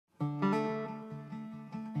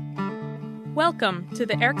Welcome to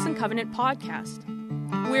the Erickson Covenant podcast.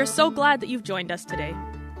 We are so glad that you've joined us today.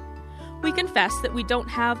 We confess that we don't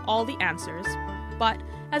have all the answers, but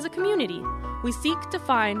as a community, we seek to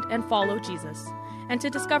find and follow Jesus and to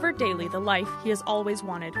discover daily the life He has always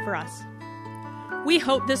wanted for us. We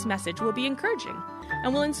hope this message will be encouraging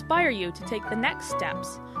and will inspire you to take the next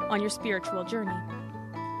steps on your spiritual journey.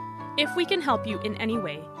 If we can help you in any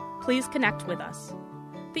way, please connect with us.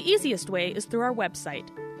 The easiest way is through our website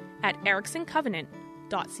at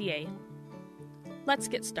ericksoncovenant.ca. Let's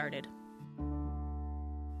get started.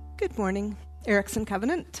 Good morning, Erickson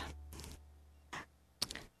Covenant.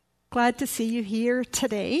 Glad to see you here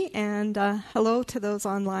today, and hello to those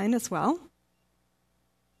online as well.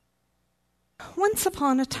 Once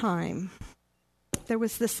upon a time, there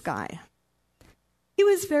was this guy. He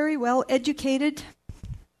was very well educated,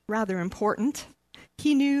 rather important.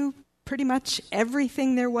 He knew pretty much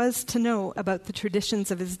everything there was to know about the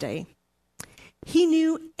traditions of his day. He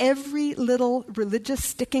knew every little religious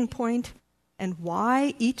sticking point and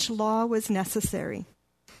why each law was necessary.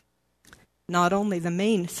 Not only the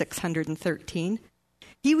main 613,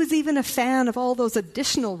 he was even a fan of all those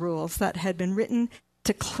additional rules that had been written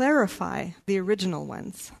to clarify the original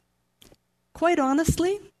ones. Quite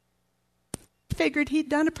honestly, figured he'd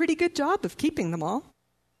done a pretty good job of keeping them all,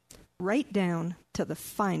 right down to the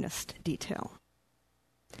finest detail.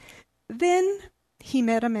 Then he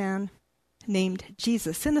met a man named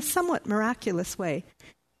Jesus in a somewhat miraculous way,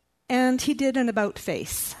 and he did an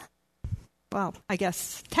about-face. Well, I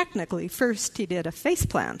guess technically first he did a face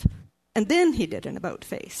plant, and then he did an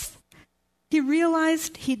about-face. He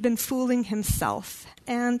realized he'd been fooling himself,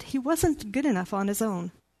 and he wasn't good enough on his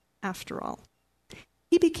own, after all.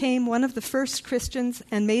 He became one of the first Christians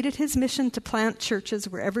and made it his mission to plant churches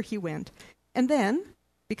wherever he went. And then,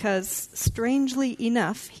 because strangely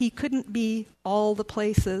enough, he couldn't be all the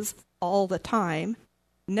places all the time,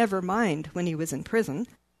 never mind when he was in prison,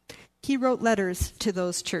 he wrote letters to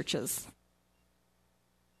those churches.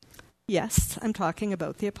 Yes, I'm talking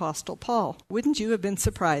about the Apostle Paul. Wouldn't you have been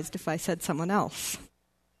surprised if I said someone else?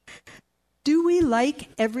 Do we like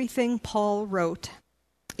everything Paul wrote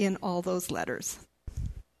in all those letters?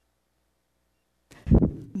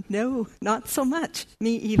 No, not so much.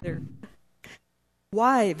 Me either.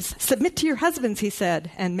 Wives, submit to your husbands, he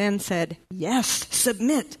said. And men said, yes,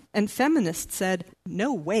 submit. And feminists said,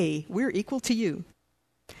 no way, we're equal to you.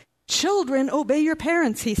 Children, obey your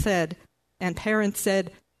parents, he said. And parents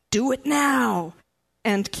said, do it now.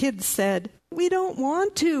 And kids said, we don't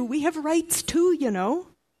want to. We have rights too, you know.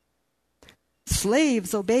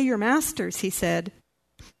 Slaves, obey your masters, he said.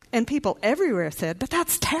 And people everywhere said, but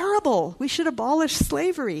that's terrible. We should abolish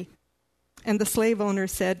slavery. And the slave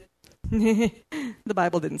owners said, the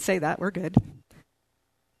Bible didn't say that. We're good.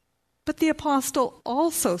 But the apostle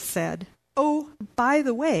also said, oh, by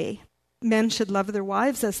the way, men should love their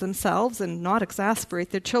wives as themselves and not exasperate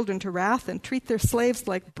their children to wrath and treat their slaves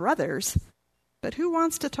like brothers. But who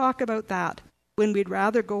wants to talk about that when we'd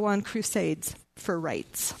rather go on crusades for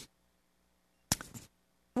rights?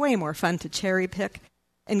 Way more fun to cherry pick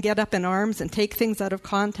and get up in arms and take things out of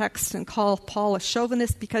context and call Paul a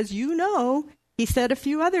chauvinist because you know he said a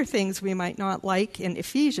few other things we might not like in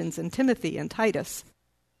Ephesians and Timothy and Titus.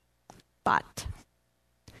 But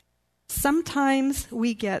sometimes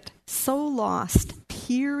we get so lost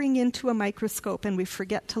peering into a microscope and we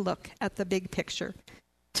forget to look at the big picture.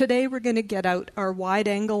 Today we're going to get out our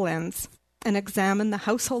wide-angle lens and examine the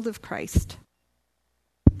household of Christ.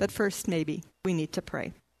 But first, maybe we need to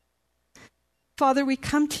pray. Father, we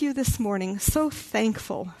come to you this morning so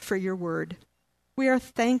thankful for your word. We are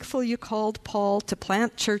thankful you called Paul to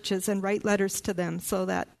plant churches and write letters to them so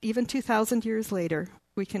that even 2,000 years later,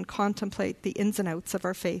 we can contemplate the ins and outs of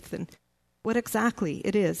our faith and what exactly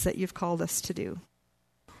it is that you've called us to do.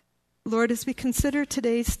 Lord, as we consider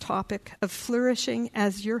today's topic of flourishing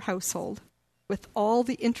as your household, with all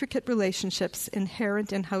the intricate relationships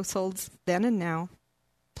inherent in households then and now,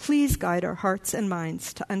 please guide our hearts and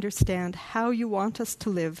minds to understand how you want us to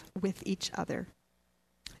live with each other.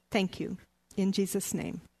 Thank you. In Jesus'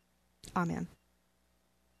 name, amen.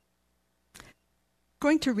 I'm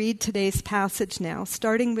going to read today's passage now,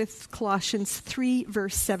 starting with Colossians 3,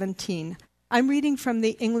 verse 17. I'm reading from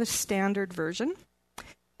the English Standard Version,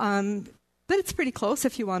 but it's pretty close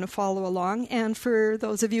if you want to follow along. And for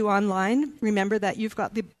those of you online, remember that you've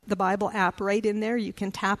got the Bible app right in there. You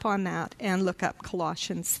can tap on that and look up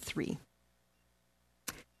Colossians 3.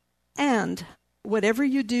 And whatever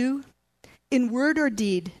you do, in word or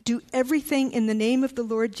deed, do everything in the name of the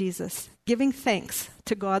Lord Jesus, giving thanks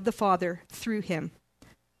to God the Father through him.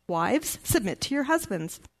 Wives, submit to your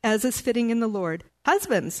husbands, as is fitting in the Lord.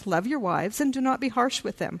 Husbands, love your wives and do not be harsh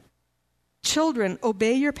with them. Children,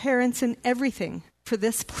 obey your parents in everything, for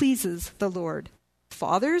this pleases the Lord.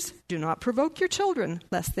 Fathers, do not provoke your children,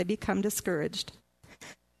 lest they become discouraged.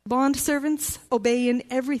 Bondservants, obey in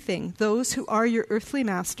everything those who are your earthly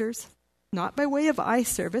masters, not by way of eye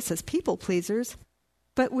service as people pleasers,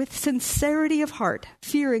 but with sincerity of heart,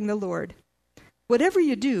 fearing the Lord. Whatever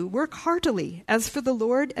you do, work heartily, as for the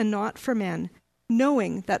Lord and not for men,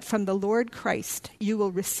 knowing that from the Lord Christ you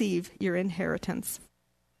will receive your inheritance.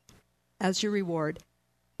 As your reward,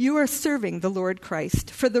 you are serving the Lord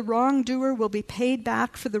Christ, for the wrongdoer will be paid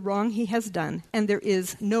back for the wrong he has done, and there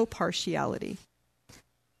is no partiality.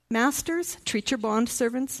 Masters, treat your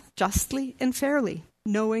bondservants justly and fairly,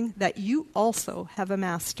 knowing that you also have a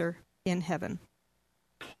master in heaven.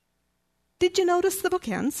 Did you notice the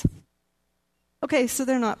bookends? Okay, so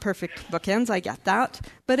they're not perfect bookends, I get that,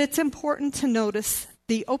 but it's important to notice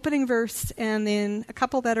the opening verse and then a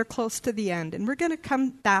couple that are close to the end, and we're going to come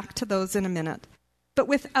back to those in a minute. But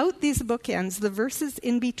without these bookends, the verses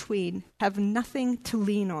in between have nothing to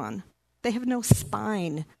lean on. They have no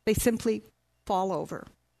spine. They simply fall over.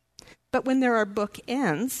 But when there are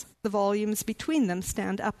bookends, the volumes between them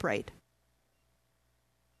stand upright.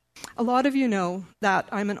 A lot of you know that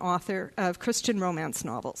I'm an author of Christian romance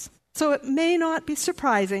novels. So it may not be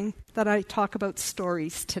surprising that I talk about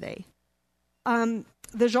stories today.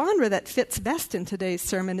 The genre that fits best in today's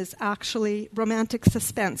sermon is actually romantic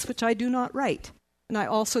suspense, which I do not write. And I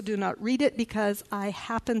also do not read it because I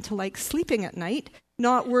happen to like sleeping at night,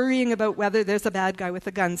 not worrying about whether there's a bad guy with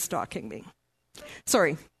a gun stalking me.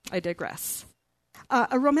 Sorry, I digress.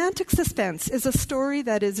 A romantic suspense is a story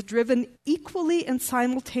that is driven equally and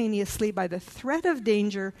simultaneously by the threat of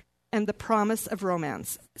danger and the promise of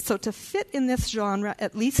romance. So to fit in this genre,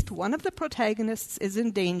 at least one of the protagonists is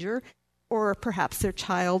in danger, or perhaps their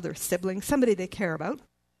child or sibling, somebody they care about.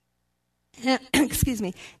 Excuse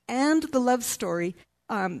me. And the love story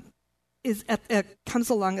comes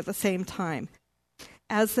along at the same time.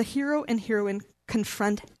 As the hero and heroine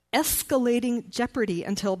confront escalating jeopardy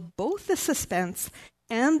until both the suspense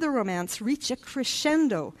and the romance reach a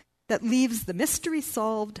crescendo that leaves the mystery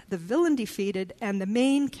solved, the villain defeated, and the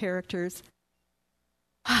main characters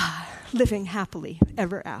living happily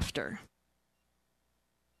ever after.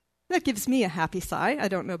 That gives me a happy sigh. I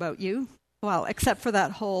don't know about you. Well, except for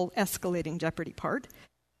that whole escalating jeopardy part.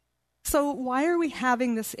 So why are we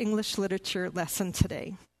having this English literature lesson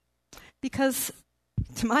today? Because,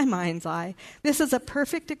 to my mind's eye, this is a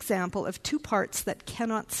perfect example of two parts that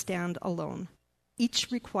cannot stand alone. Each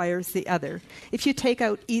requires the other. If you take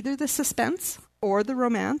out either the suspense or the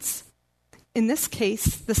romance, in this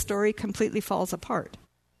case, the story completely falls apart.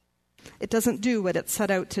 It doesn't do what it set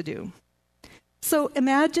out to do. So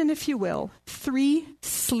imagine, if you will, 3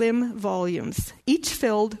 slim volumes, each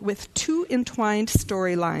filled with 2 entwined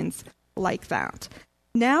storylines like that.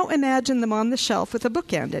 Now imagine them on the shelf with a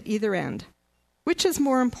bookend at either end. Which is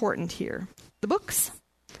more important here, the books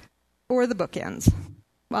or the bookends?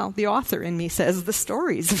 Well, the author in me says the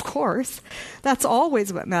stories, of course. That's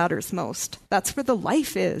always what matters most. That's where the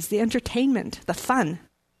life is, the entertainment, the fun,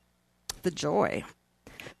 the joy.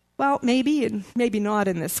 Well, maybe and maybe not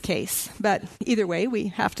in this case, but either way, we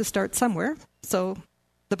have to start somewhere, so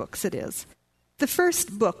the books it is. The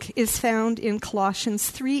first book is found in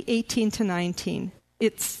Colossians 3:18-19.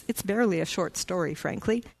 It's barely a short story,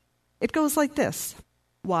 frankly. It goes like this: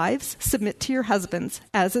 Wives, submit to your husbands,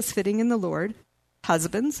 as is fitting in the Lord.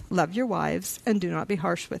 Husbands, love your wives, and do not be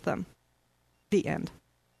harsh with them. The end.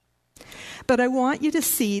 But I want you to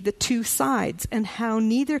see the two sides and how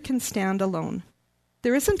neither can stand alone.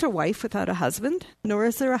 There isn't a wife without a husband, nor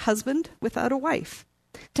is there a husband without a wife.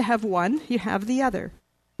 To have one, you have the other.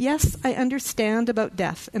 Yes, I understand about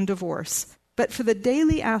death and divorce, but for the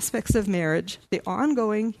daily aspects of marriage, the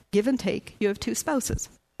ongoing give and take, you have 2 spouses,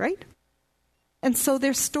 right? And so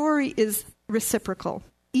their story is reciprocal.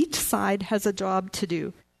 Each side has a job to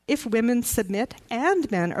do. If women submit and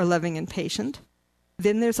men are loving and patient,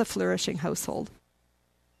 then there's a flourishing household.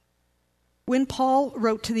 When Paul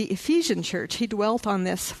wrote to the Ephesian church, he dwelt on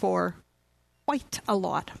this for quite a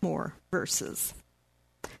lot more verses.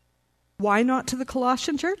 Why not to the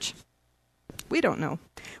Colossian church? We don't know.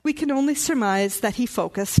 We can only surmise that he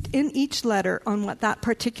focused in each letter on what that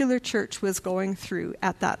particular church was going through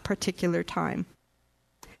at that particular time.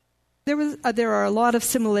 There are a lot of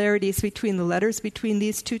similarities between the letters between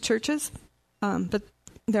these two churches, but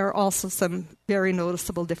there are also some very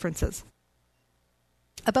noticeable differences.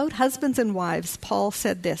 About husbands and wives, Paul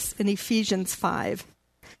said this in Ephesians 5.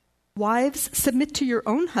 Wives, submit to your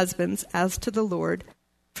own husbands as to the Lord,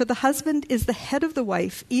 for For the husband is the head of the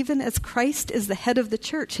wife, even as Christ is the head of the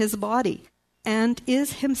church, his body, and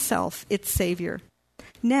is himself its Savior.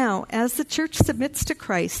 Now, as the church submits to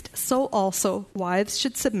Christ, so also wives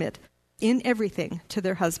should submit in everything to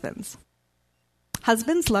their husbands.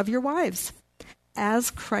 Husbands, love your wives, as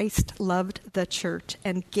Christ loved the church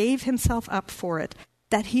and gave himself up for it,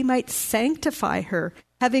 that he might sanctify her,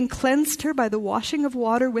 having cleansed her by the washing of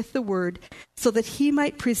water with the word, so that he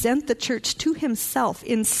might present the church to himself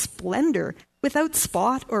in splendor, without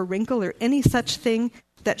spot or wrinkle or any such thing,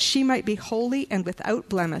 that she might be holy and without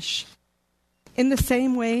blemish. In the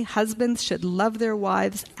same way, husbands should love their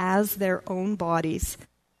wives as their own bodies.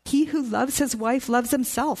 He who loves his wife loves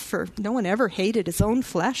himself, for no one ever hated his own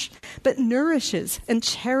flesh, but nourishes and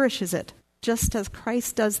cherishes it, just as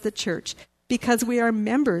Christ does the church, because we are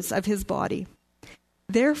members of his body.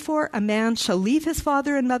 Therefore a man shall leave his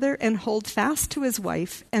father and mother and hold fast to his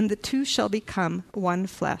wife, and the two shall become one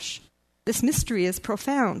flesh. This mystery is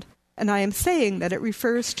profound, and I am saying that it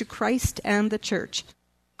refers to Christ and the church.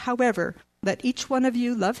 However, let each one of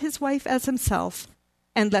you love his wife as himself,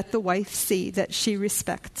 and let the wife see that she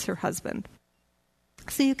respects her husband.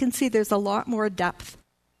 So you can see there's a lot more depth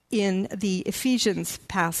in the Ephesians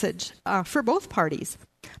passage for both parties.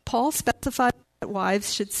 Paul specifies that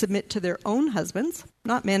wives should submit to their own husbands,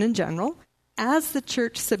 not men in general, as the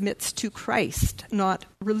church submits to Christ, not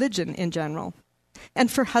religion in general. And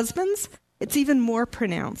for husbands, it's even more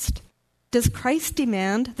pronounced. Does Christ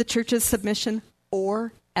demand the church's submission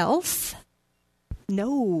or else?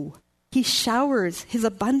 No. He showers his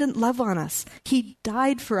abundant love on us. He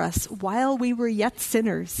died for us while we were yet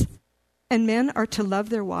sinners. And men are to love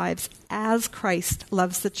their wives as Christ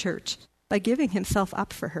loves the church, by giving himself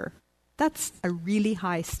up for her. That's a really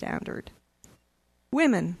high standard.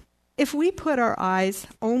 Women, if we put our eyes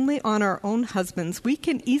only on our own husbands, we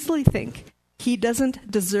can easily think he doesn't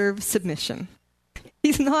deserve submission.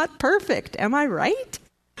 He's not perfect, am I right?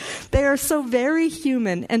 They are so very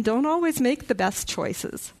human and don't always make the best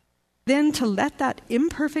choices. Then to let that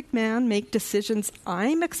imperfect man make decisions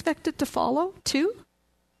I'm expected to follow too?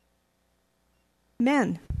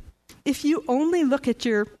 Men, if you only look at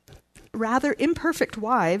your rather imperfect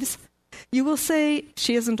wives, you will say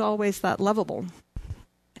she isn't always that lovable.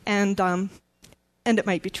 And it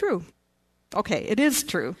might be true. Okay, it is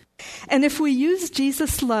true. And if we use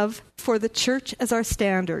Jesus' love for the church as our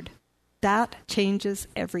standard, that changes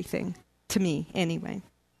everything, to me anyway.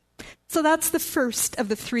 So that's the first of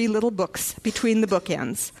the 3 little books between the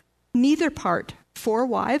bookends. Neither part, for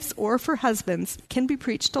wives or for husbands, can be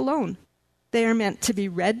preached alone. They are meant to be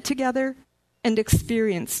read together and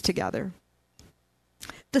experienced together.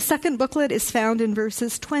 The second booklet is found in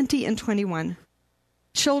verses 20 and 21.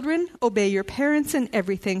 Children, obey your parents in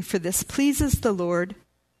everything, for this pleases the Lord.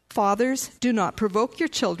 Fathers, do not provoke your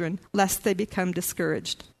children, lest they become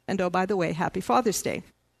discouraged. And oh, by the way, happy Father's Day.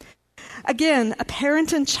 Again, a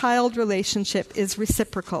parent and child relationship is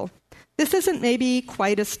reciprocal. This isn't maybe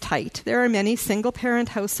quite as tight. There are many single-parent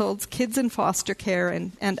households, kids in foster care,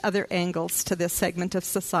 and other angles to this segment of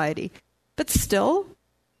society. But still,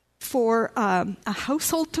 for a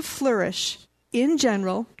household to flourish, in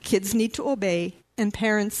general, kids need to obey, and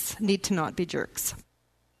parents need to not be jerks.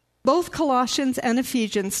 Both Colossians and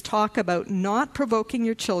Ephesians talk about not provoking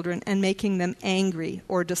your children and making them angry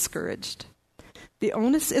or discouraged. The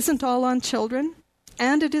onus isn't all on children,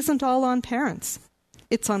 and it isn't all on parents.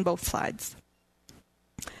 It's on both sides.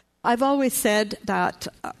 I've always said that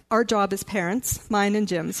our job as parents, mine and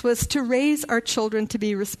Jim's, was to raise our children to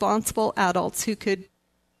be responsible adults who could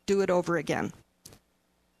do it over again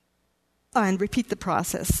and repeat the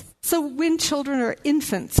process. So when children are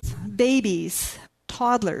infants, babies,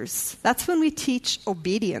 toddlers, that's when we teach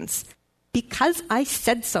obedience. Because I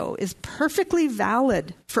said so is perfectly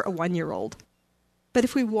valid for a 1-year-old. But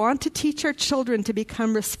if we want to teach our children to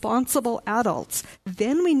become responsible adults,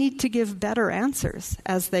 then we need to give better answers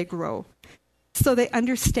as they grow, so they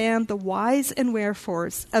understand the whys and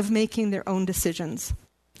wherefores of making their own decisions.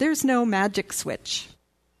 There's no magic switch.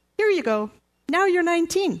 Here you go. Now you're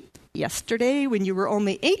 19. Yesterday, when you were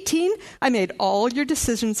only 18, I made all your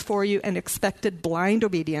decisions for you and expected blind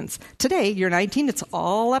obedience. Today, you're 19. It's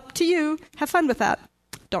all up to you. Have fun with that.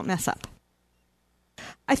 Don't mess up.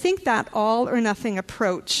 I think that all-or-nothing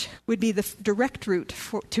approach would be the direct route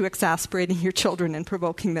to exasperating your children and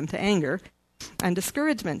provoking them to anger and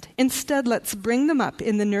discouragement. Instead, let's bring them up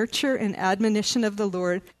in the nurture and admonition of the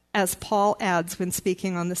Lord, as Paul adds when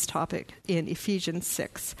speaking on this topic in Ephesians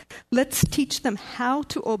 6. Let's teach them how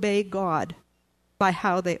to obey God by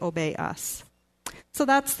how they obey us. So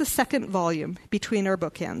that's the second volume between our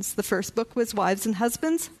bookends. The first book was Wives and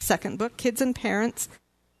Husbands. Second book, Kids and Parents.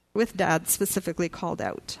 with Dad specifically called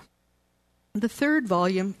out. The third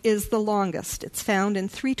volume is the longest. It's found in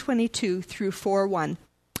 322 through 4:1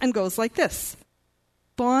 and goes like this.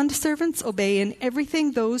 Bondservants, obey in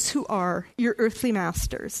everything those who are your earthly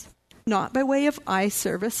masters, not by way of eye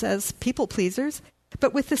service as people pleasers,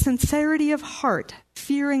 but with the sincerity of heart,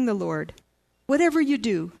 fearing the Lord. Whatever you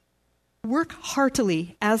do, work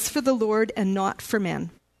heartily as for the Lord and not for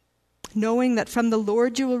men, knowing that from the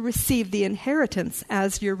Lord you will receive the inheritance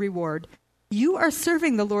as your reward. You are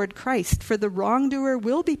serving the Lord Christ, for the wrongdoer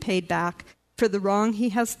will be paid back for the wrong he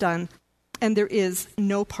has done, and there is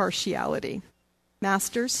no partiality.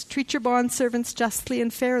 Masters, treat your bondservants justly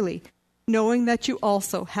and fairly, knowing that you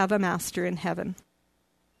also have a master in heaven.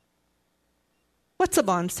 What's a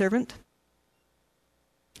bondservant?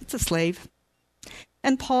 It's a slave.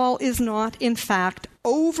 And Paul is not, in fact,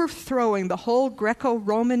 overthrowing the whole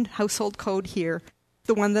Greco-Roman household code here,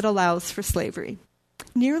 the one that allows for slavery.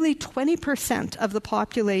 Nearly 20% of the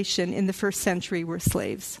population in the first century were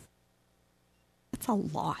slaves. That's a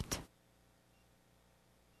lot.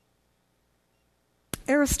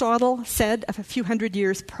 Aristotle said a few hundred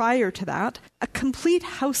years prior to that, a complete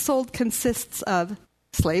household consists of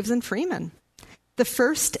slaves and freemen. The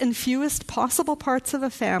first and fewest possible parts of a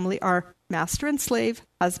family are master and slave,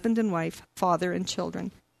 husband and wife, father and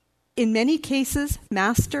children. In many cases,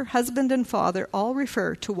 master, husband, and father all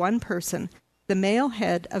refer to one person, the male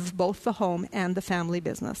head of both the home and the family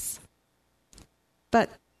business. But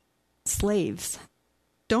slaves,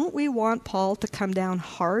 don't we want Paul to come down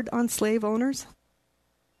hard on slave owners?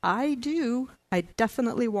 I do. I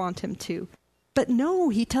definitely want him to. But no,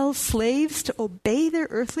 he tells slaves to obey their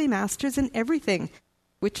earthly masters in everything,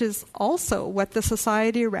 which is also what the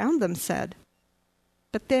society around them said.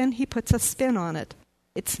 But then he puts a spin on it.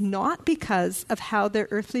 It's not because of how their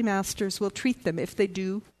earthly masters will treat them if they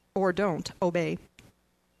do or don't obey.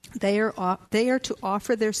 They are to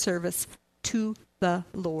offer their service to the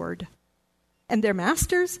Lord. And their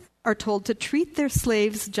masters are told to treat their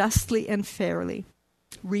slaves justly and fairly,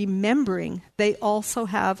 remembering they also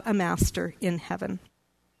have a master in heaven.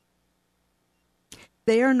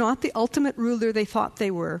 They are not the ultimate ruler they thought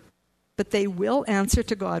they were, but they will answer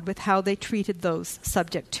to God with how they treated those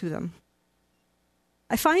subject to them.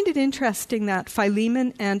 I find it interesting that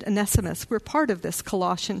Philemon and Onesimus were part of this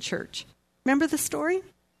Colossian church. Remember the story?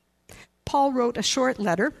 Paul wrote a short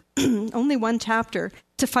letter, only one chapter,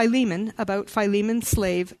 to Philemon about Philemon's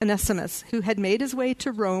slave Onesimus, who had made his way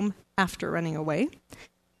to Rome after running away.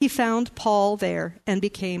 He found Paul there and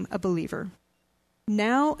became a believer.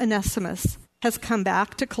 Now Onesimus has come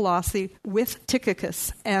back to Colossae with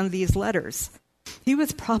Tychicus and these letters. He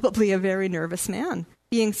was probably a very nervous man,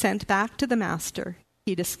 being sent back to the master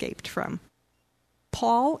he'd escaped from.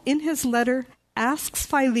 Paul, in his letter, asks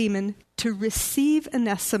Philemon to receive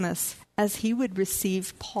Onesimus as he would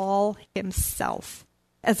receive Paul himself,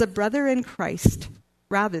 as a brother in Christ,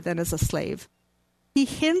 rather than as a slave. He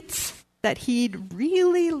hints that he'd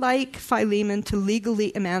really like Philemon to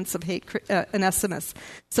legally emancipate Onesimus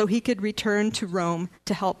so he could return to Rome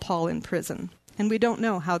to help Paul in prison. And we don't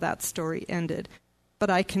know how that story ended.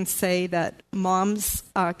 But I can say that moms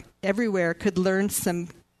everywhere could learn some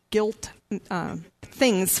guilt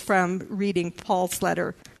things from reading Paul's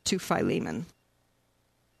letter to Philemon.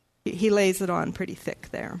 He lays it on pretty thick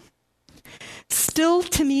there. Still,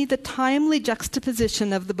 to me, the timely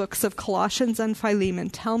juxtaposition of the books of Colossians and Philemon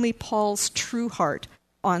tell me Paul's true heart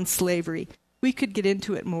on slavery. We could get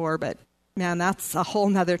into it more, but man, that's a whole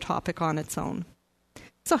nother topic on its own.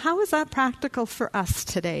 So how is that practical for us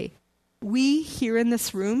today? We here in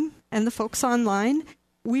this room and the folks online,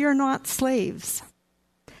 we are not slaves.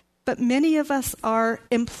 But many of us are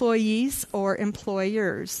employees or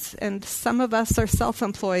employers, and some of us are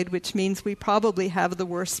self-employed, which means we probably have the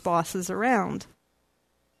worst bosses around.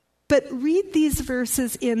 But read these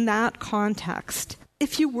verses in that context.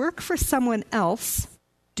 If you work for someone else,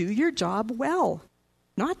 do your job well,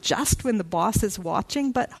 not just when the boss is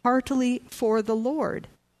watching, but heartily for the Lord.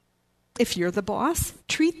 If you're the boss,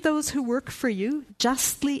 treat those who work for you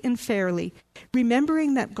justly and fairly,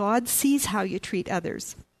 remembering that God sees how you treat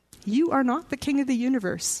others. You are not the king of the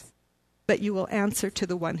universe, but you will answer to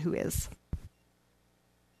the one who is.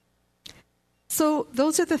 So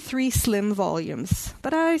those are the 3 slim volumes,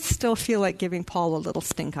 but I still feel like giving Paul a little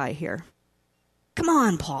stink eye here. Come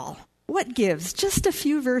on, Paul. What gives? Just a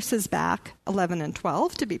few verses back, 11 and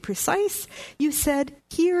 12 to be precise, you said,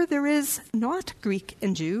 here there is not Greek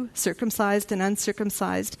and Jew, circumcised and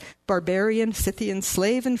uncircumcised, barbarian, Scythian,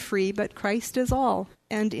 slave and free, but Christ is all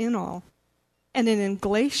and in all. And in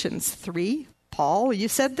Galatians 3, Paul, you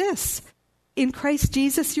said this, In Christ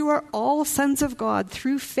Jesus, you are all sons of God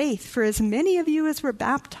through faith, for as many of you as were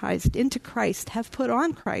baptized into Christ have put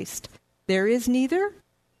on Christ. There is neither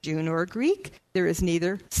Jew nor Greek, there is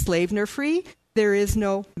neither slave nor free, there is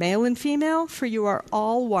no male and female, for you are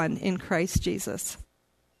all one in Christ Jesus.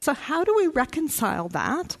 So how do we reconcile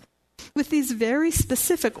that with these very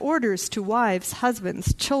specific orders to wives,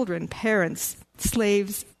 husbands, children, parents,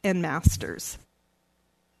 slaves, and masters?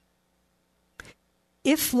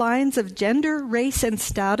 If lines of gender, race, and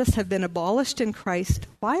status have been abolished in Christ,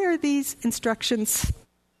 why are these instructions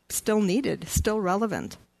still needed, still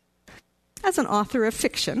relevant? As an author of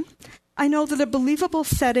fiction, I know that a believable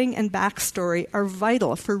setting and backstory are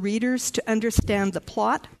vital for readers to understand the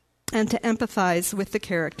plot and to empathize with the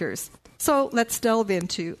characters. So let's delve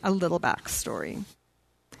into a little backstory.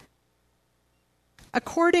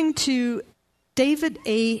 According to David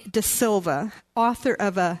A. De Silva, author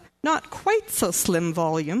of a not quite so slim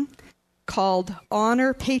volume called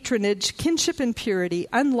Honor, Patronage, Kinship and Purity,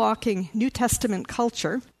 Unlocking New Testament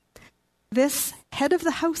Culture, this head of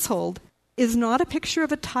the household is not a picture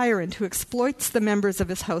of a tyrant who exploits the members of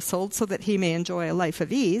his household so that he may enjoy a life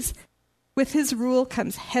of ease. With his rule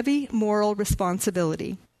comes heavy moral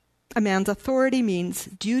responsibility. A man's authority means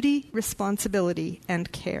duty, responsibility,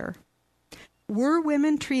 and care. Were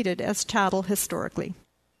women treated as chattel historically?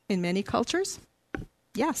 In many cultures?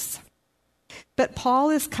 Yes. But Paul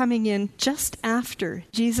is coming in just after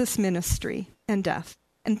Jesus' ministry and death.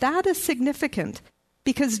 And that is significant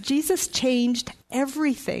because Jesus changed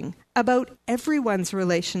everything about everyone's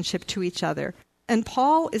relationship to each other. And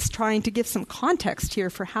Paul is trying to give some context here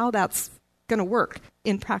for how that's going to work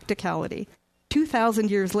in practicality. 2,000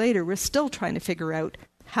 years later, we're still trying to figure out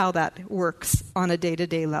how that works on a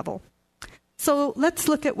day-to-day level. So let's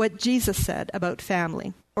look at what Jesus said about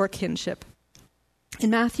family or kinship. In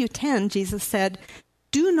Matthew 10, Jesus said,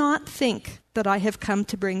 "Do not think that I have come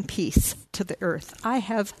to bring peace to the earth. I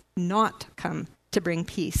have not come to bring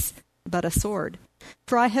peace, but a sword.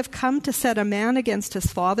 For I have come to set a man against his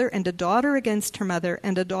father, and a daughter against her mother,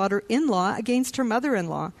 and a daughter-in-law against her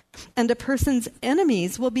mother-in-law. And a person's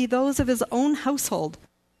enemies will be those of his own household.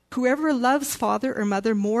 Whoever loves father or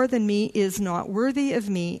mother more than me is not worthy of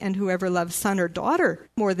me, and whoever loves son or daughter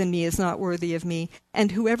more than me is not worthy of me,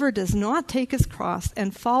 and whoever does not take his cross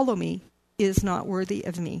and follow me is not worthy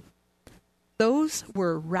of me." Those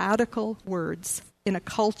were radical words in a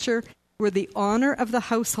culture where the honor of the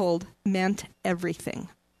household meant everything.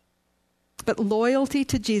 But loyalty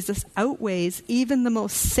to Jesus outweighs even the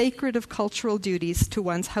most sacred of cultural duties to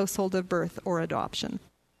one's household of birth or adoption.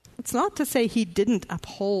 It's not to say he didn't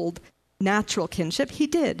uphold natural kinship. He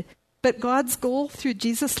did. But God's goal through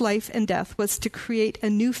Jesus' life and death was to create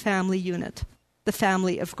a new family unit, the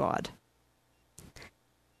family of God.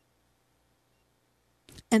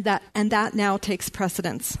 And that now takes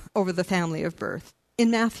precedence over the family of birth.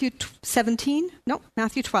 In Matthew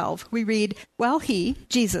 12, we read, "While he,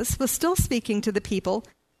 Jesus, was still speaking to the people,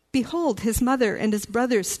 behold, his mother and his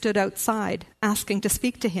brothers stood outside, asking to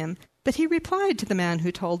speak to him. But he replied to the man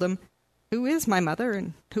who told him, 'Who is my mother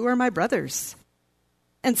and who are my brothers?'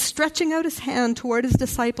 And stretching out his hand toward his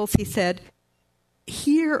disciples, he said,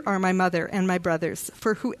 'Here are my mother and my brothers,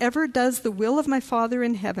 for whoever does the will of my Father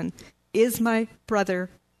in heaven is my brother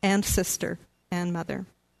and sister and mother.'"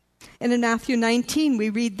 And in Matthew 19, we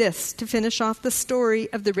read this to finish off the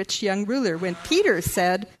story of the rich young ruler, when Peter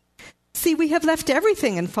said, "See, we have left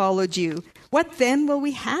everything and followed you. What then will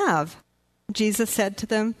we have?" Jesus said to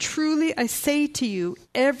them, "Truly I say to you,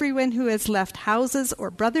 everyone who has left houses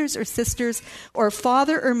or brothers or sisters or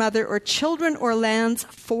father or mother or children or lands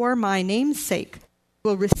for my name's sake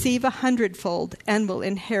will receive 100-fold and will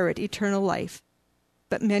inherit eternal life.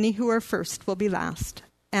 But many who are first will be last,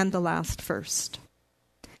 and the last first."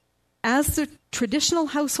 As the traditional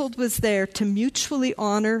household was there to mutually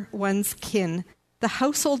honor one's kin, the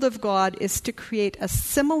household of God is to create a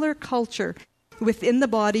similar culture within the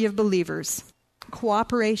body of believers: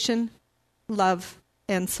 cooperation, love,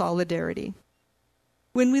 and solidarity.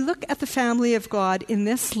 When we look at the family of God in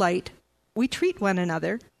this light, we treat one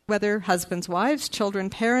another, whether husbands, wives, children,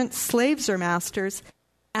 parents, slaves, or masters,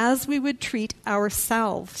 as we would treat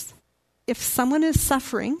ourselves. If someone is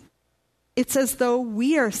suffering, it's as though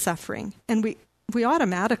we are suffering, and we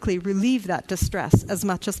automatically relieve that distress as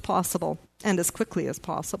much as possible and as quickly as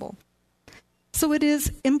possible. So it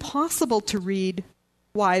is impossible to read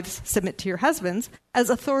 "Wives, submit to your husbands" as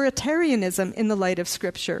authoritarianism in the light of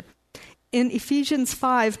Scripture. In Ephesians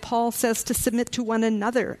 5, Paul says to submit to one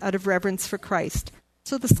another out of reverence for Christ.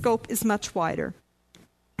 So the scope is much wider.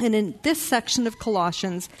 And in this section of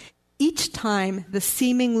Colossians, Each time the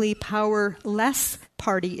seemingly powerless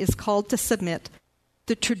party is called to submit,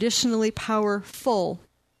 the traditionally powerful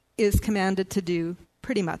is commanded to do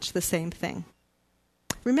pretty much the same thing.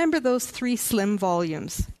 Remember those 3 slim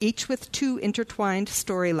volumes, each with 2 intertwined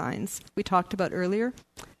storylines we talked about earlier?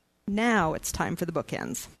 Now it's time for the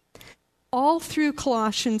bookends. All through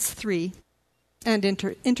Colossians 3, and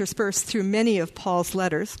interspersed through many of Paul's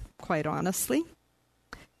letters, quite honestly,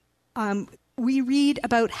 we read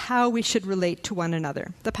about how we should relate to one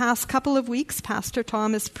another. The past couple of weeks, Pastor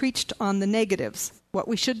Tom has preached on the negatives, what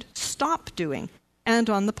we should stop doing, and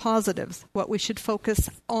on the positives, what we should focus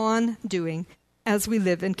on doing as we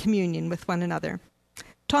live in communion with one another.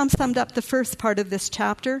 Tom summed up the first part of this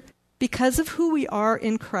chapter: because of who we are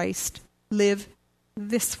in Christ, live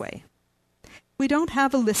this way. We don't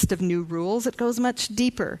have a list of new rules. It goes much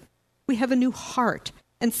deeper. We have a new heart,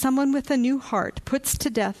 and someone with a new heart puts to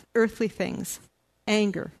death earthly things: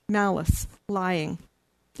 anger, malice, lying.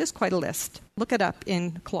 There's quite a list. Look it up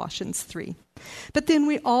in Colossians 3. But then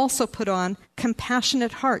we also put on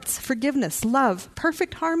compassionate hearts, forgiveness, love,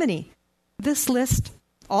 perfect harmony. This list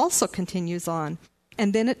also continues on,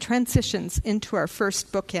 and then it transitions into our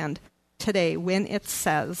first bookend today when it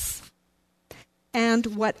says,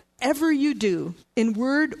 "And whatever you do, in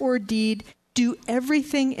word or deed, do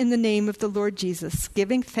everything in the name of the Lord Jesus,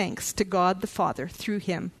 giving thanks to God the Father through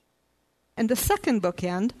him." And the second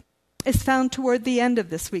bookend is found toward the end of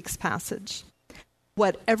this week's passage.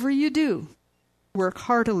 "Whatever you do, work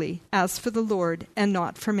heartily as for the Lord and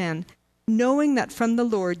not for men, knowing that from the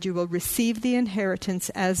Lord you will receive the inheritance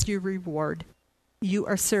as your reward. You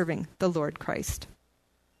are serving the Lord Christ."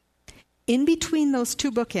 In between those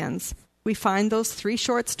 2 bookends, we find those 3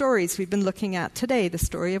 short stories we've been looking at today: the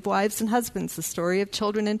story of wives and husbands, the story of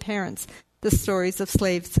children and parents, the stories of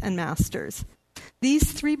slaves and masters.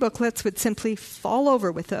 These 3 booklets would simply fall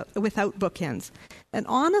over without bookends. And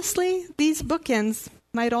honestly, these bookends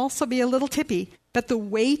might also be a little tippy, but the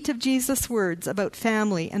weight of Jesus' words about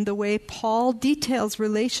family and the way Paul details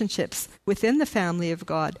relationships within the family of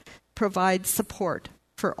God provides support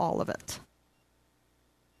for all of it.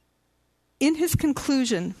 In his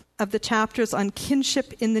conclusion of the chapters on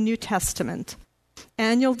kinship in the New Testament,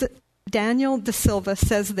 Daniel de Silva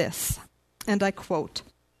says this, and I quote,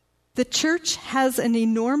 "The church has an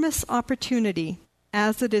enormous opportunity,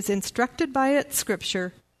 as it is instructed by its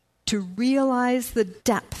scripture, to realize the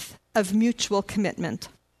depth of mutual commitment,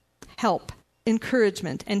 help,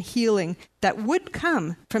 encouragement, and healing that would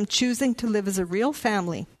come from choosing to live as a real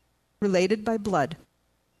family, related by blood,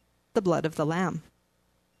 the blood of the Lamb.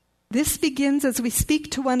 This begins as we speak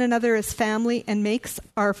to one another as family and make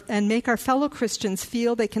our fellow Christians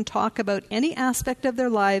feel they can talk about any aspect of their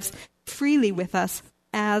lives freely with us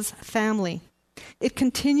as family. It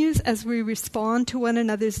continues as we respond to one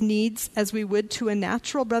another's needs as we would to a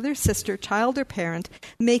natural brother, sister, child, or parent,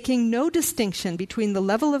 making no distinction between the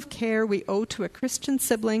level of care we owe to a Christian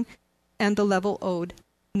sibling and the level owed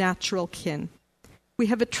natural kin. We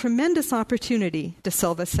have a tremendous opportunity," De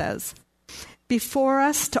Silva says, "before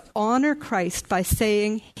us to honor Christ by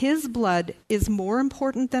saying his blood is more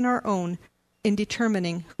important than our own in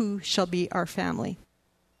determining who shall be our family."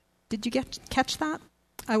 Did you catch that?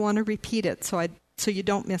 I want to repeat it so you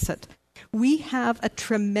don't miss it. We have a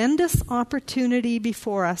tremendous opportunity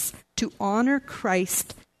before us to honor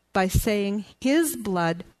Christ by saying his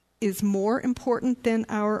blood is more important than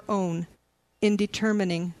our own in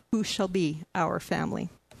determining who shall be our family.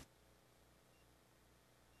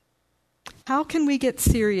 How can we get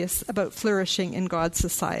serious about flourishing in God's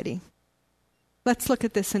society? Let's look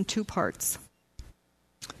at this in 2 parts.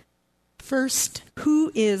 First,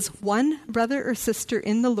 who is one brother or sister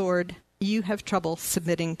in the Lord you have trouble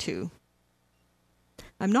submitting to?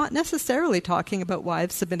 I'm not necessarily talking about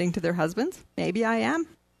wives submitting to their husbands. Maybe I am,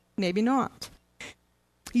 maybe not.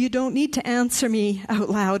 You don't need to answer me out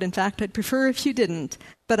loud. In fact, I'd prefer if you didn't.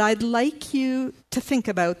 But I'd like you to think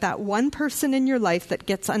about that one person in your life that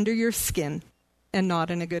gets under your skin, and not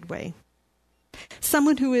in a good way.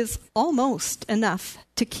 Someone who is almost enough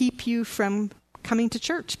to keep you from coming to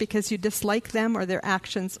church because you dislike them or their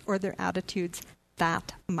actions or their attitudes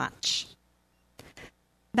that much.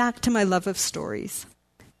 Back to my love of stories.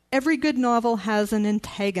 Every good novel has an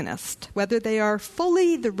antagonist, whether they are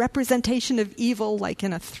fully the representation of evil like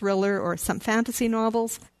in a thriller or some fantasy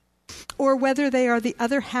novels, or whether they are the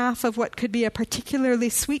other half of what could be a particularly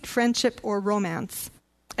sweet friendship or romance.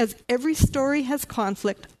 As every story has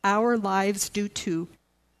conflict, our lives do too.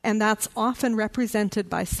 And that's often represented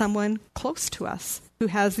by someone close to us who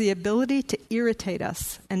has the ability to irritate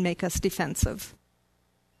us and make us defensive.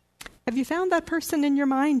 Have you found that person in your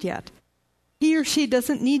mind yet? He or she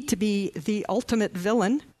doesn't need to be the ultimate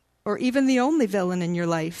villain, or even the only villain in your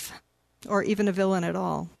life, or even a villain at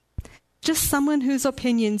all. Just someone whose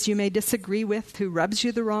opinions you may disagree with, who rubs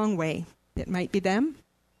you the wrong way. It might be them,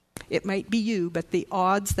 it might be you, but the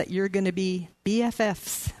odds that you're going to be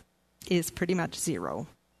BFFs is pretty much zero.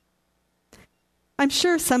 I'm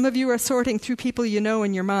sure some of you are sorting through people you know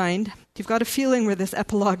in your mind. You've got a feeling where this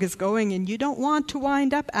epilogue is going, and you don't want to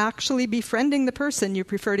wind up actually befriending the person you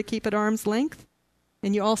prefer to keep at arm's length.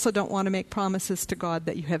 And you also don't want to make promises to God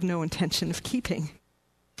that you have no intention of keeping.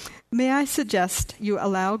 May I suggest you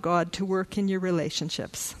allow God to work in your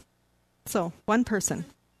relationships? So, one person,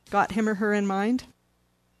 got him or her in mind?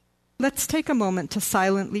 Let's take a moment to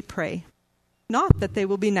silently pray. Not that they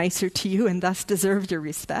will be nicer to you and thus deserve your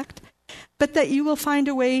respect, but that you will find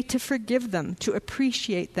a way to forgive them, to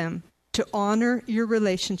appreciate them, to honor your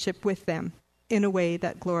relationship with them in a way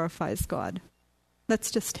that glorifies God.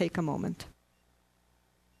 Let's just take a moment.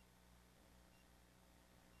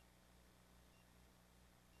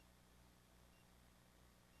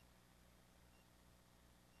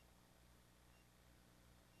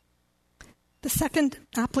 The second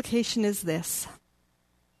application is this.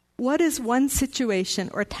 What is one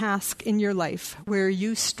situation or task in your life where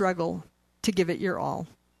you struggle to give it your all?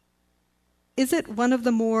 Is it one of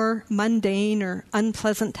the more mundane or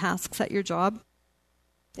unpleasant tasks at your job?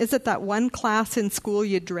 Is it that one class in school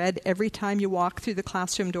you dread every time you walk through the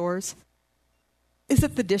classroom doors? Is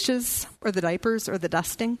it the dishes or the diapers or the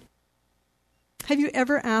dusting? Have you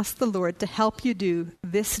ever asked the Lord to help you do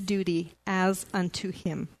this duty as unto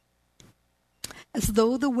Him? As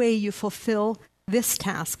though the way you fulfill this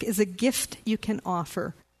task is a gift you can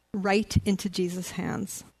offer right into Jesus'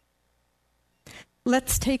 hands.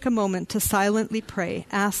 Let's take a moment to silently pray,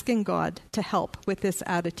 asking God to help with this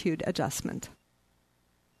attitude adjustment.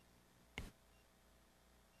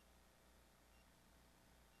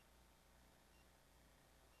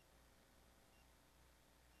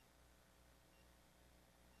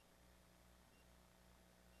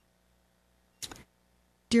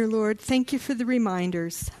 Dear Lord, thank you for the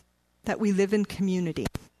reminders that we live in community,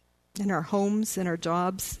 in our homes, in our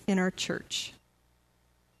jobs, in our church.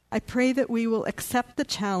 I pray that we will accept the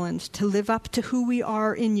challenge to live up to who we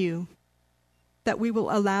are in you, that we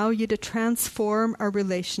will allow you to transform our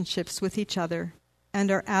relationships with each other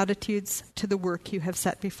and our attitudes to the work you have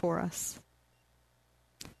set before us.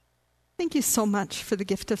 Thank you so much for the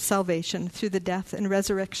gift of salvation through the death and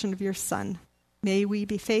resurrection of your Son. May we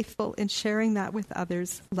be faithful in sharing that with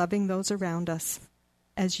others, loving those around us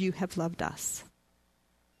as you have loved us.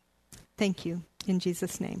 Thank you. In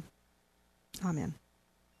Jesus' name. Amen.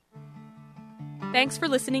 Thanks for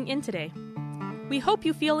listening in today. We hope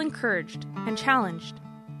you feel encouraged and challenged.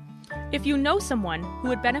 If you know someone who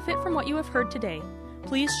would benefit from what you have heard today,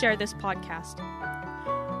 please share this podcast.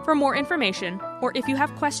 For more information, or if you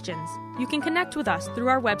have questions, you can connect with us through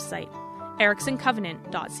our website,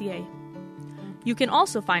 ericksoncovenant.ca. You can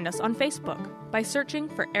also find us on Facebook by searching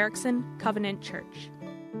for Erickson Covenant Church.